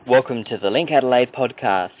Welcome to the LinkAdelaide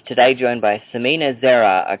podcast. Today joined by Sameena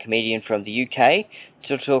Zehra, a comedian from the UK,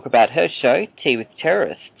 to talk about her show, Tea with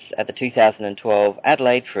Terrorists, at the 2012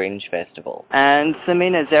 Adelaide Fringe Festival. And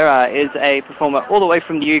Sameena Zehra is a performer all the way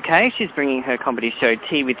from the UK. She's bringing her comedy show,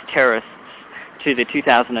 Tea with Terrorists, to the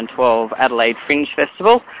 2012 Adelaide Fringe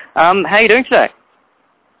Festival. How are you doing today?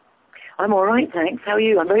 I'm all right, thanks. How are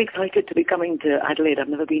you? I'm very excited to be coming to Adelaide. I've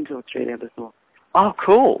never been to Australia before. Oh,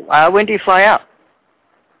 cool. When do you fly out?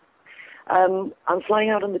 I'm flying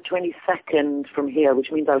out on the 22nd from here,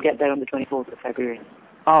 which means I'll get there on the 24th of February.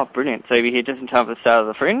 Oh, brilliant. So you'll be here just in time for the start of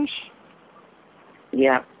the Fringe?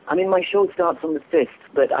 Yeah. I mean, my show starts on the 5th,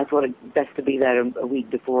 but I thought it best to be there a week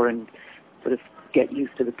before and sort of get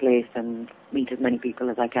used to the place and meet as many people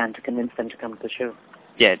as I can to convince them to come to the show.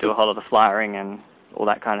 Yeah, do a whole lot of flyering and all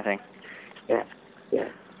that kind of thing. Yeah, yeah.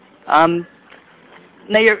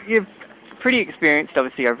 Now, you're pretty experienced,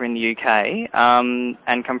 obviously, over in the UK,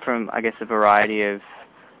 and come from, I guess, a variety of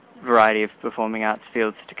performing arts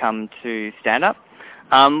fields to come to stand-up.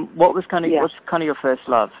 What's kind of your first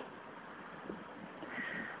love?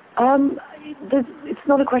 It's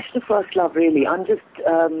not a question of first love, really. I'm just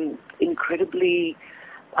I have an incredibly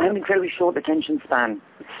short attention span,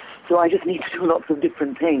 so I just need to do lots of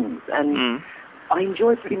different things, and I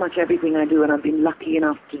enjoy pretty much everything I do, and I've been lucky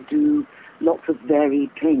enough to do lots of varied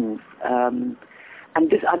things. And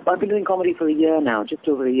I've been doing comedy for a year now, just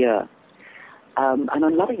over a year. And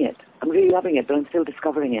I'm loving it. I'm really loving it, but I'm still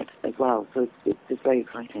discovering it as well. So it's very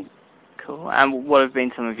exciting. Cool. And what have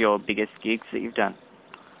been some of your biggest gigs that you've done?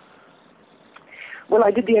 Well,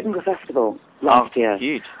 I did the Edinburgh Festival last year.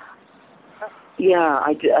 Huge. Yeah,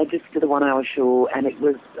 I just did a 1-hour show, and it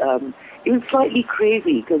was slightly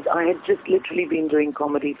crazy because I had just literally been doing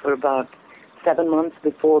comedy for about 7 months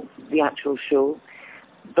before the actual show.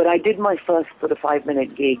 But I did my first sort of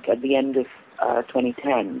 5-minute gig at the end of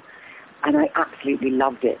 2010, and I absolutely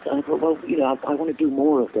loved it. And I thought, well, I want to do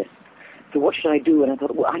more of this. So what should I do? And I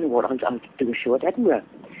thought, well, I know what, I'll do a show at Edinburgh.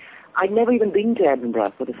 I'd never even been to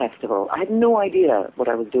Edinburgh for the festival. I had no idea what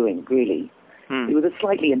I was doing, really. It was a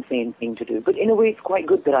slightly insane thing to do. But in a way, it's quite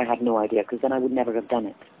good that I had no idea, because then I would never have done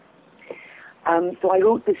it. So I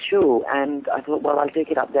wrote this show, and I thought, well, I'll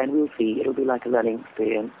take it up then, we'll see. It'll be like a learning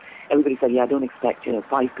experience. Everybody said, yeah, don't expect,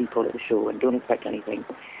 5 people at the show, and don't expect anything.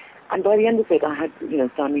 And by the end of it, I had,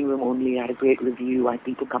 standing room only, I had a great review, I had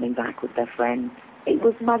people coming back with their friends. It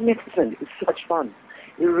was magnificent. It was such fun.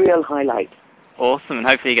 It was a real highlight. Awesome, and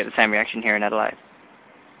hopefully you get the same reaction here in Adelaide.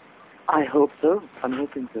 I hope so. I'm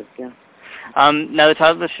hoping so, yeah. Now, the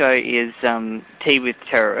title of the show is Tea with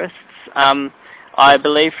Terrorists. I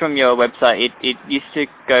believe from your website it used to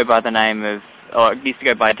go by the name of, or it used to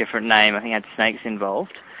go by a different name. I think it had snakes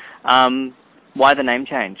involved. Why the name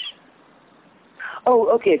change? Oh,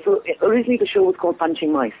 okay. So originally the show was called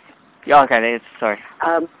Punching Mice. Yeah, okay. Sorry.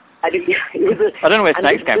 I don't know where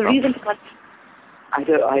snakes came from.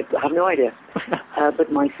 I have no idea. But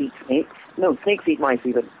mice eat snakes. No, snakes eat mice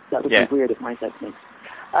even. That would be weird if mice ate snakes.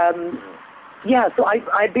 So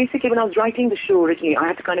I basically, when I was writing the show originally, I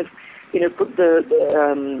had to kind of, put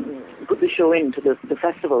the show into the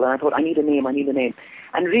festival, and I thought, I need a name.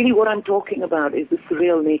 And really what I'm talking about is the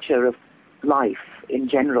surreal nature of life in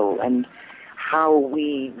general, and how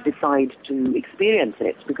we decide to experience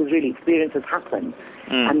it, because really experiences happen,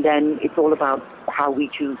 and then it's all about how we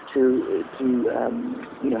choose to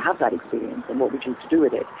have that experience and what we choose to do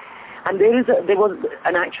with it. And there was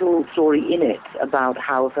an actual story in it about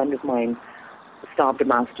how a friend of mine starved a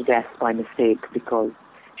mouse to death by mistake, because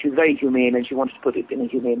she was very humane and she wanted to put it in a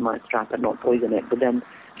humane mouse trap and not poison it, but then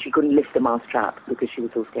she couldn't lift the mouse trap because she was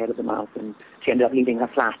so scared of the mouse, and she ended up leaving her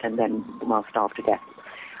flat, and then the mouse starved to death,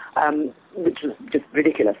 which was just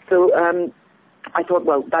ridiculous. So I thought,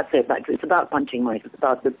 well, that's it. It's about punching mice. It's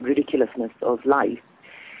about the ridiculousness of life.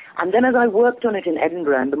 And then as I worked on it in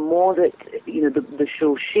Edinburgh, and the more that, the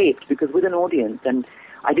show shaped, because with an audience, and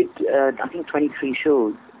I did, I think, 23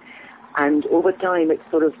 shows, and over time it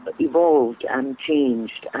sort of evolved and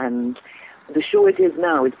changed, and the show it is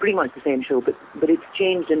now is pretty much the same show, but it's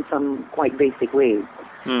changed in some quite basic ways.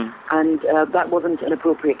 And that wasn't an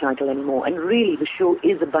appropriate title anymore. And really the show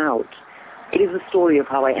is the story of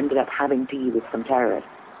how I ended up having tea with some terrorists.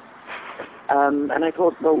 And I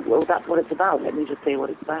thought, well, that's what it's about. Let me just say what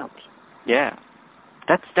it's about. Yeah.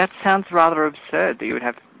 That sounds rather absurd that you would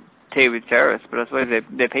have tea with terrorists, but I suppose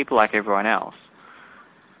they're people like everyone else.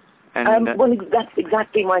 And, well, that's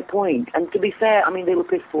exactly my point. And to be fair, I mean, they were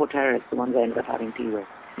piss poor terrorists, the ones I ended up having tea with.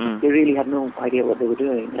 They really had no idea what they were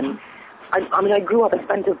doing. And I grew up, I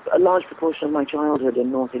spent a large proportion of my childhood in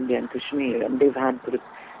North India and Kashmir, and they've had sort of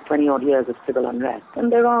 20-odd years of civil unrest. And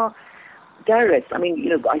there are terrorists, I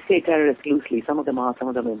mean, I say terrorists loosely. Some of them are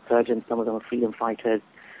insurgents, some of them are freedom fighters.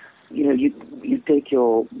 You take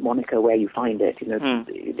your moniker where you find it.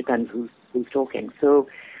 It depends who's talking. So,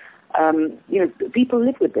 people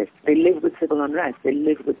live with this. They live with civil unrest. They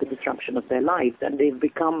live with the disruption of their lives, and they've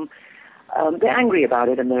become, they're angry about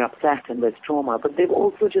it, and they're upset, and there's trauma, but they've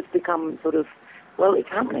also just become sort of, well, it's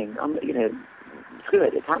happening. Screw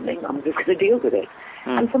it, it's happening. I'm just going to deal with it.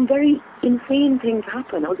 And some very insane things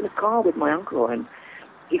happen. I was in a car with my uncle, and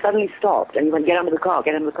he suddenly stopped, and he went, get out of the car.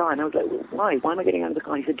 And I was like, well, why? Why am I getting out of the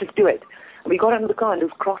car? He said, just do it. And we got out of the car, and there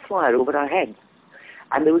was crossfire over our heads.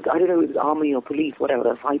 And there was, I don't know, it was army or police, whatever,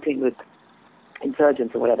 they're fighting with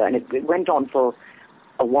insurgents or whatever. And it went on for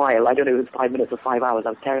a while. I don't know, it was 5 minutes or 5 hours. I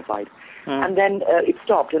was terrified. And then it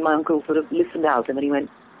stopped, and my uncle sort of listened out, and then he went,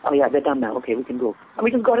 oh yeah, they're done now. Okay, we can go. And we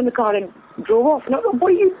just got in the car and drove off. And I was like,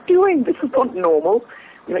 what are you doing? This is not normal.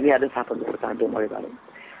 He went, yeah, this happens all the time. Don't worry about it.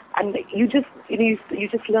 And you just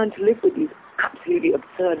learn to live with these absolutely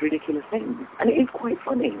absurd, ridiculous things. And it is quite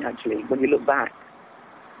funny, actually, when you look back.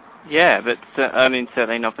 Yeah, but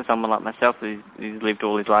certainly not for someone like myself who's lived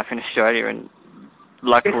all his life in Australia and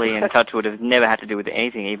luckily and touchwood has never had to do with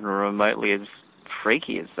anything even remotely as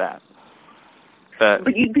freaky as that.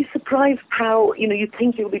 But you'd be surprised how, you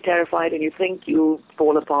think you'll be terrified and you think you'll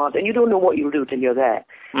fall apart and you don't know what you'll do till you're there.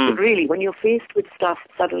 But really, when you're faced with stuff,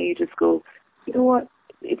 suddenly you just go, you know what,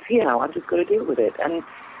 it's here now, I'm just going to deal with it. And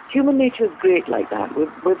human nature is great like that.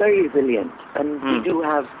 We're very resilient, and we do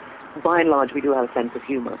have, by and large, we do have a sense of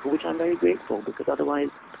humour, for which I'm very grateful, because otherwise,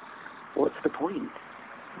 what's the point?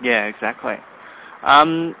 Yeah, exactly.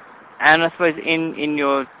 And I suppose in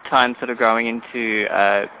your time sort of growing into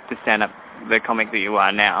the stand-up, the comic that you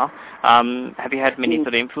are now, have you had many sort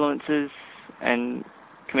of influences and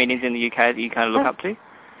comedians in the UK that you kind of look up to?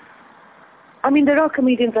 I mean, there are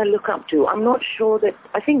comedians I look up to. I'm not sure that,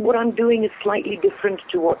 I think what I'm doing is slightly different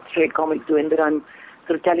to what straight comics do, in that I'm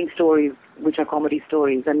sort of telling stories which are comedy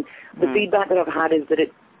stories, and the feedback that I've had is that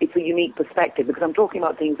it's a unique perspective, because I'm talking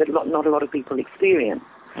about things that not a lot of people experience,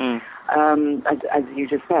 as you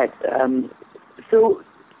just said.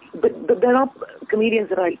 But there are comedians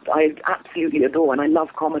that I absolutely adore, and I love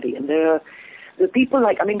comedy, and there are people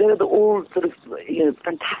like, I mean, there are the old sort of,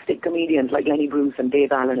 fantastic comedians like Lenny Bruce and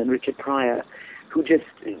Dave Allen and Richard Pryor, who just,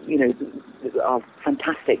 are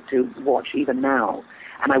fantastic to watch even now,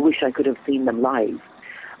 and I wish I could have seen them live.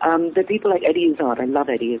 There are people like Eddie Izzard. I love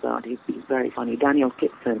Eddie Izzard. He's very funny. Daniel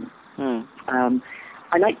Kitson.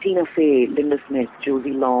 I like Tina Fey, Linda Smith, Josie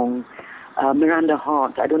Long, Miranda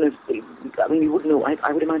Hart. I don't know if, you would know.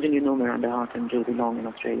 I would imagine you know Miranda Hart and Josie Long in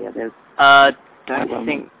Australia. Don't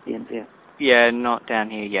think. Yeah, not down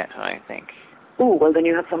here yet, I don't think. Oh, well, then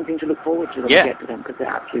you have something to look forward to when you get to them, because they're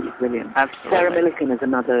absolutely brilliant. Absolutely. Sarah Millican is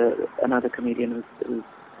another comedian who's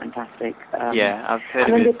fantastic. I've heard of it.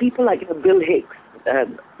 And then there are people like Bill Hicks.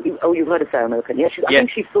 You've heard of Sarah Millican? Yeah, I think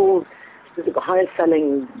she sold, she's the highest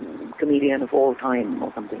selling comedian of all time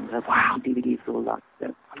or something. Her DVD sold that.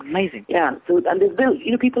 So. Amazing. Yeah, so, and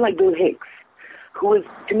there's people like Bill Hicks, who is,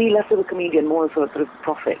 to me, less of a comedian, more of a sort of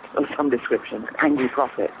prophet of some description, angry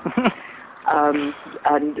prophet.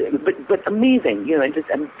 But amazing,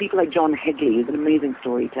 and people like John Headley is an amazing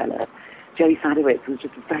storyteller. Jerry Sadowitz, who's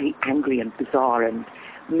just very angry and bizarre and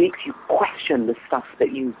makes you question the stuff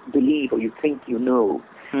that you believe or you think you know.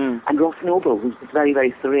 And Ross Noble, who's just very,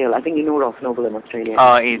 very surreal. I think you know Ross Noble in Australia.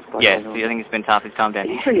 Oh, yes, I think he's been tough his time down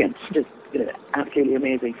here. Brilliant, just absolutely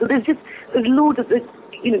amazing. So there's loads of this.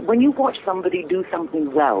 When you watch somebody do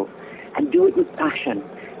something well and do it with passion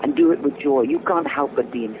and do it with joy, you can't help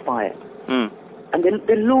but be inspired. And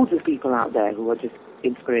there are loads of people out there who are just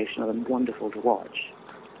inspirational and wonderful to watch.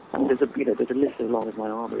 And there's a list as long as my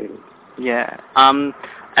arm, really. Yeah. And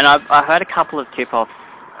I heard a couple of tip-offs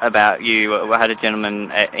about you. I had a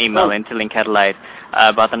gentleman email into LinkAdelaide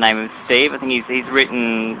by the name of Steve. I think he's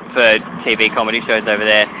written for TV comedy shows over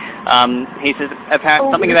there. He says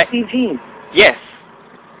apparently something about Steve Jean. Yes.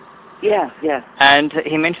 Yeah. And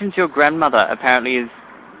he mentions your grandmother apparently is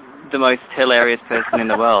the most hilarious person in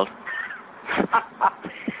the world.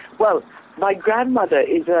 Well, my grandmother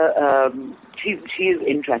is she is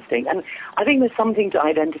interesting, and I think there's something to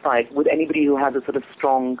identify with anybody who has a sort of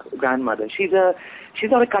strong grandmother. She's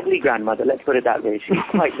not a cuddly grandmother, let's put it that way. She's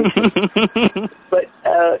quite but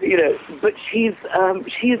she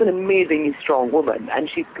is an amazingly strong woman, and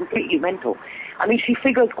she's completely mental. I mean, she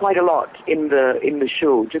figures quite a lot in the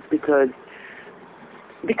show, just because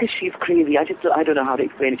because she's crazy. I don't know how to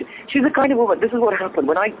explain it. She's the kind of woman. This is what happened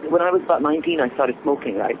when I was about 19. I started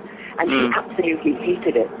smoking, right? And she absolutely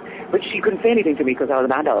hated it, but she couldn't say anything to me because I was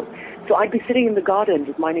an adult. So I'd be sitting in the garden,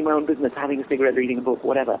 just minding my own business, having a cigarette, reading a book,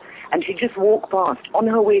 whatever. And she'd just walk past on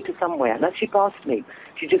her way to somewhere. And as she passed me,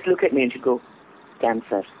 she'd just look at me and she'd go,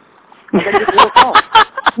 "Dancer," and then just walk off.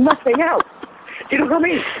 Nothing else. Do you know what I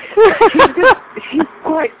mean? She's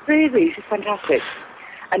quite crazy. She's fantastic.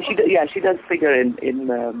 And she does figure in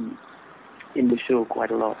the show quite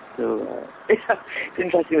a lot. So it's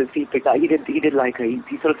interesting when Steve picked up. He did like her. He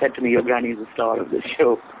sort of said to me, "Your granny is the star of the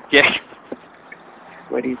show." Yeah.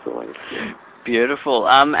 When he saw it. Yeah. Beautiful.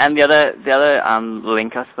 And the other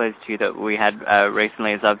link, I suppose, to you that we had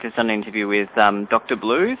recently is I've just done an interview with Dr.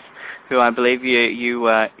 Blues, who I believe you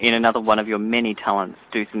in another one of your many talents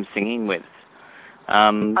do some singing with.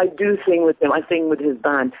 I do sing with him. I sing with his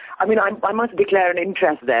band. I mean, I must declare an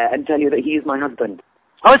interest there and tell you that he is my husband.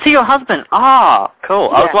 Oh, is he your husband? Ah, cool.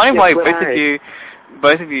 Yeah, I was wondering why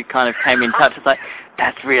both of you kind of came in touch. It's like,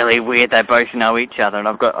 that's really weird. They both know each other, and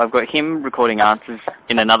I've got him recording answers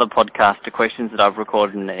in another podcast to questions that I've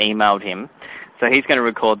recorded and emailed him. So he's going to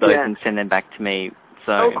record those and send them back to me.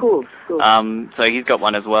 So, cool. So he's got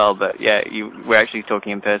one as well. But yeah, we're actually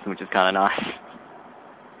talking in person, which is kind of nice.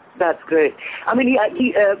 That's great. I mean,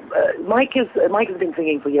 Mike has been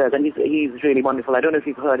singing for years, and he's really wonderful. I don't know if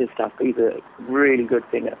you've heard his stuff, but he's a really good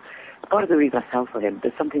singer. Part of the reason I fell for him,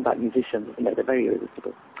 there's something about musicians, isn't there? They're very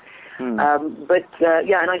irresistible. And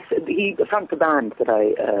he fronts the band that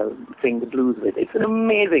I sing the blues with. It's an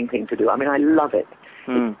amazing thing to do. I mean, I love it.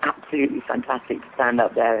 It's absolutely fantastic to stand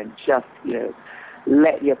up there and just,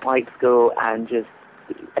 let your pipes go and just...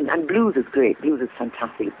 And blues is great. Blues is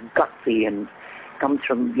fantastic. It's gutsy and comes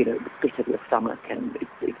from, the pit of your stomach, and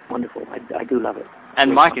it's wonderful. I do love it.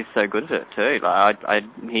 And Mike is so good at it too. Like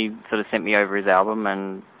he sort of sent me over his album,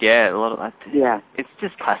 and a lot of that. Yeah, it's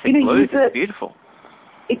just classic blues. It's beautiful.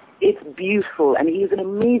 It's beautiful, and he's an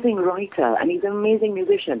amazing writer, and he's an amazing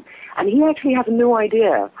musician, and he actually has no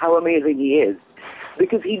idea how amazing he is,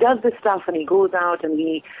 because he does this stuff, and he goes out, and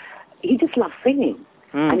he just loves singing,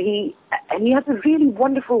 and he has a really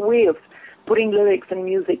wonderful way of putting lyrics and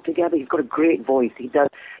music together. He's got a great voice. He does.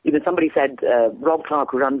 Somebody said, Rob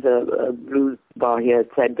Clark, who runs a blues bar here,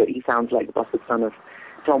 said that he sounds like the bastard son of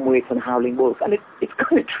Tom Waits and Howling Wolf. And it's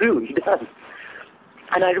kind of true. He does.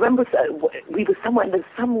 And I remember we were somewhere, and there's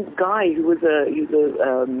some guy who was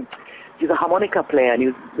he's a harmonica player, and he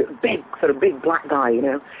was a big black guy,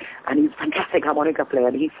 and he's a fantastic harmonica player.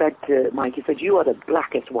 And he said to Mike, "You are the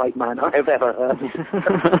blackest white man I've ever heard."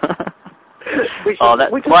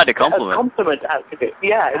 That's quite a compliment. A compliment out of it.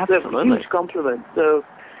 Yeah, it's a huge compliment. So,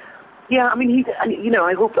 yeah, I mean,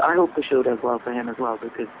 I hope the show does well for him as well,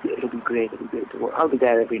 because it'll be great. It'll be great to work. I'll be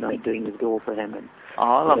there every night doing his door for him. And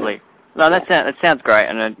lovely. No, that sounds great,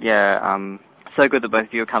 and so good that both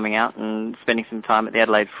of you are coming out and spending some time at the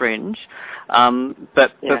Adelaide Fringe.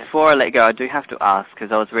 But before I let go, I do have to ask,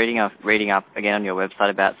 because I was reading up again on your website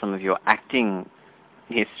about some of your acting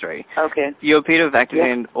history. Okay. You appear to have acted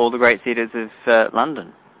in all the great theatres of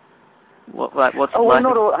London. What's it like?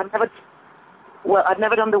 Not all. I've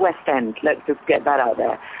never done the West End. Let's just get that out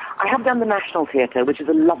there. I have done the National Theatre, which is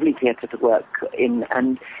a lovely theatre to work in,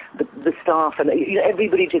 and the staff and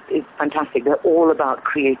everybody just is fantastic. They're all about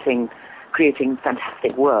creating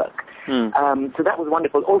fantastic work. So that was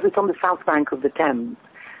wonderful. Also, it's on the south bank of the Thames,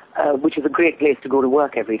 which is a great place to go to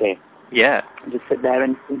work every day. Yeah. Just sit there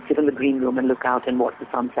and sit in the green room and look out and watch the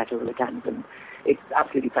sunset over the Thames, and it's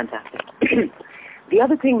absolutely fantastic. The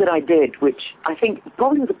other thing that I did, which I think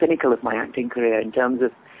probably was the pinnacle of my acting career in terms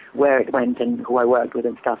of where it went and who I worked with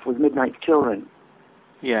and stuff, was Midnight Children.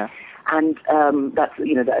 Yeah. And that's,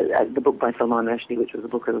 the book by Salman Rushdie, which was the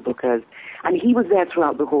book of the bookers. And he was there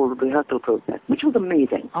throughout the whole rehearsal process, which was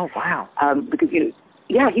amazing. Oh, wow. Because, he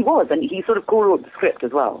was, and he sort of co-wrote the script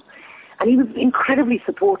as well. And he was incredibly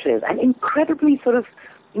supportive and incredibly sort of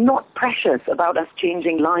not precious about us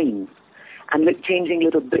changing lines and changing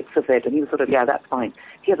little bits of it. And he was sort of, that's fine.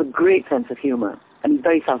 He has a great sense of humor, and he's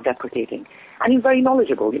very self-deprecating. And he's very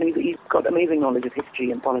knowledgeable. He's got amazing knowledge of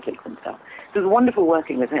history and politics and stuff. So it was wonderful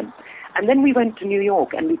working with him. And then we went to New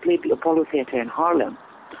York, and we played the Apollo Theatre in Harlem,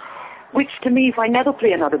 which to me, if I never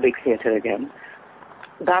play another big theatre again,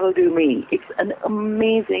 that'll do me. It's an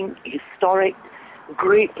amazing, historic,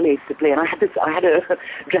 great place to play. And I had a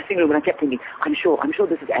dressing room, and I kept thinking, I'm sure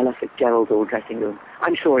this is Ella Fitzgerald's old dressing room.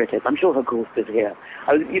 I'm sure it is. I'm sure her ghost is here.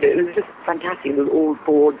 It was just fantastic. Those old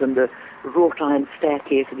boards and the wrought iron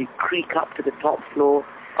staircase, and you creak up to the top floor.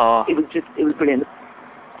 Oh. It was brilliant.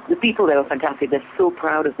 The people there are fantastic. They're so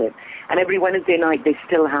proud of it. And every Wednesday night, they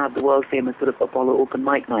still have the world-famous sort of Apollo open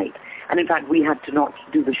mic night. And in fact, we had to not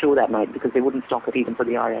do the show that night because they wouldn't stop it even for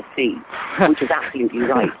the RSC, which is absolutely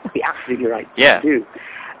right. Be absolutely right to do.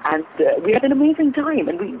 And we had an amazing time,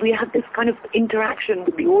 and we had this kind of interaction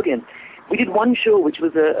with the audience. We did one show, which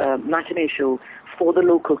was a matinee show for the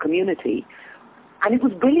local community, and it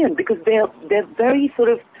was brilliant because they're very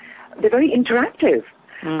interactive.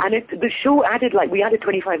 And the show added, we added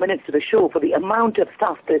 25 minutes to the show for the amount of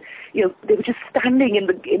stuff that, they were just standing in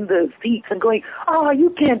the seats and going, oh,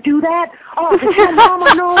 you can't do that. Oh, did your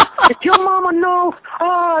mama know? Did your mama know?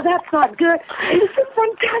 Oh, that's not good. It was just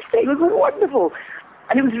fantastic. It was wonderful.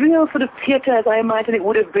 And it was real sort of theatre, as I imagine it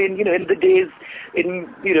would have been, in the days in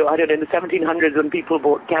the 1700s when people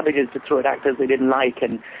bought cabbages to throw at actors they didn't like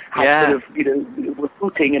and had sort of, were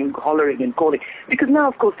hooting and hollering and calling. Because now,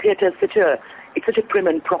 of course, theatre is such a prim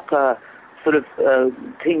and proper sort of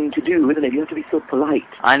thing to do, isn't it? You have to be so polite.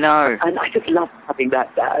 I know. And I just love having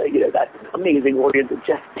that, that amazing audience that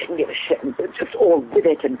just didn't give a shit and just all with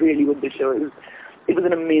it and really with the show. It was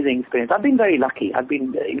an amazing experience. I've been very lucky. I've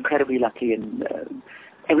been incredibly lucky in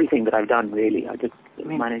everything that I've done, really. I just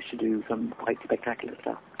managed to do some quite spectacular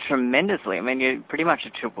stuff. Tremendously. I mean, you're pretty much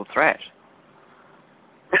a triple threat.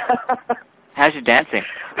 How's your dancing?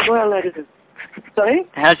 Well, that is... Sorry?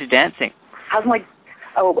 How's your dancing? How's my...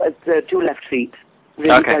 Oh, it's 2 left feet.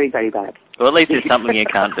 Really very, very bad. Well, at least there's something you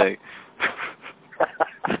can't do.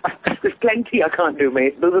 There's plenty I can't do,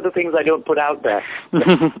 mate. Those are the things I don't put out there.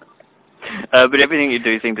 But everything you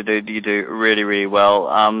do seem to do, you do really, really well.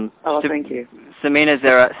 Thank you. Sameena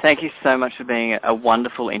Zehra, thank you so much for being a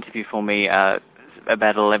wonderful interview for me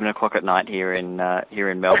about 11 o'clock at night here in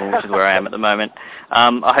Melbourne, which is where I am at the moment.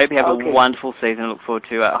 I hope you have a wonderful season. I look forward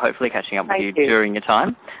to hopefully catching up with you during your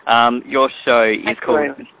time. Your show is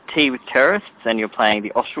called Tea with Terrorists, and you're playing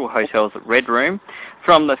the Austral Hotels at Red Room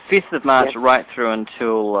from the 5th of March right through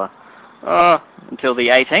until the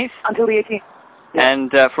 18th. Until the 18th. Yeah.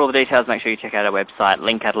 And for all the details, make sure you check out our website,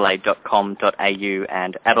 linkadelaide.com.au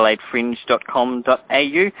and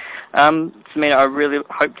adelaidefringe.com.au. Sameena, I really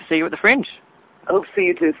hope to see you at the Fringe. I hope to see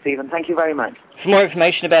you too, Stephen. Thank you very much. For more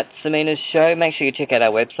information about Sameena's show, make sure you check out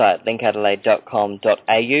our website,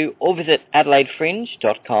 linkadelaide.com.au, or visit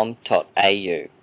adelaidefringe.com.au.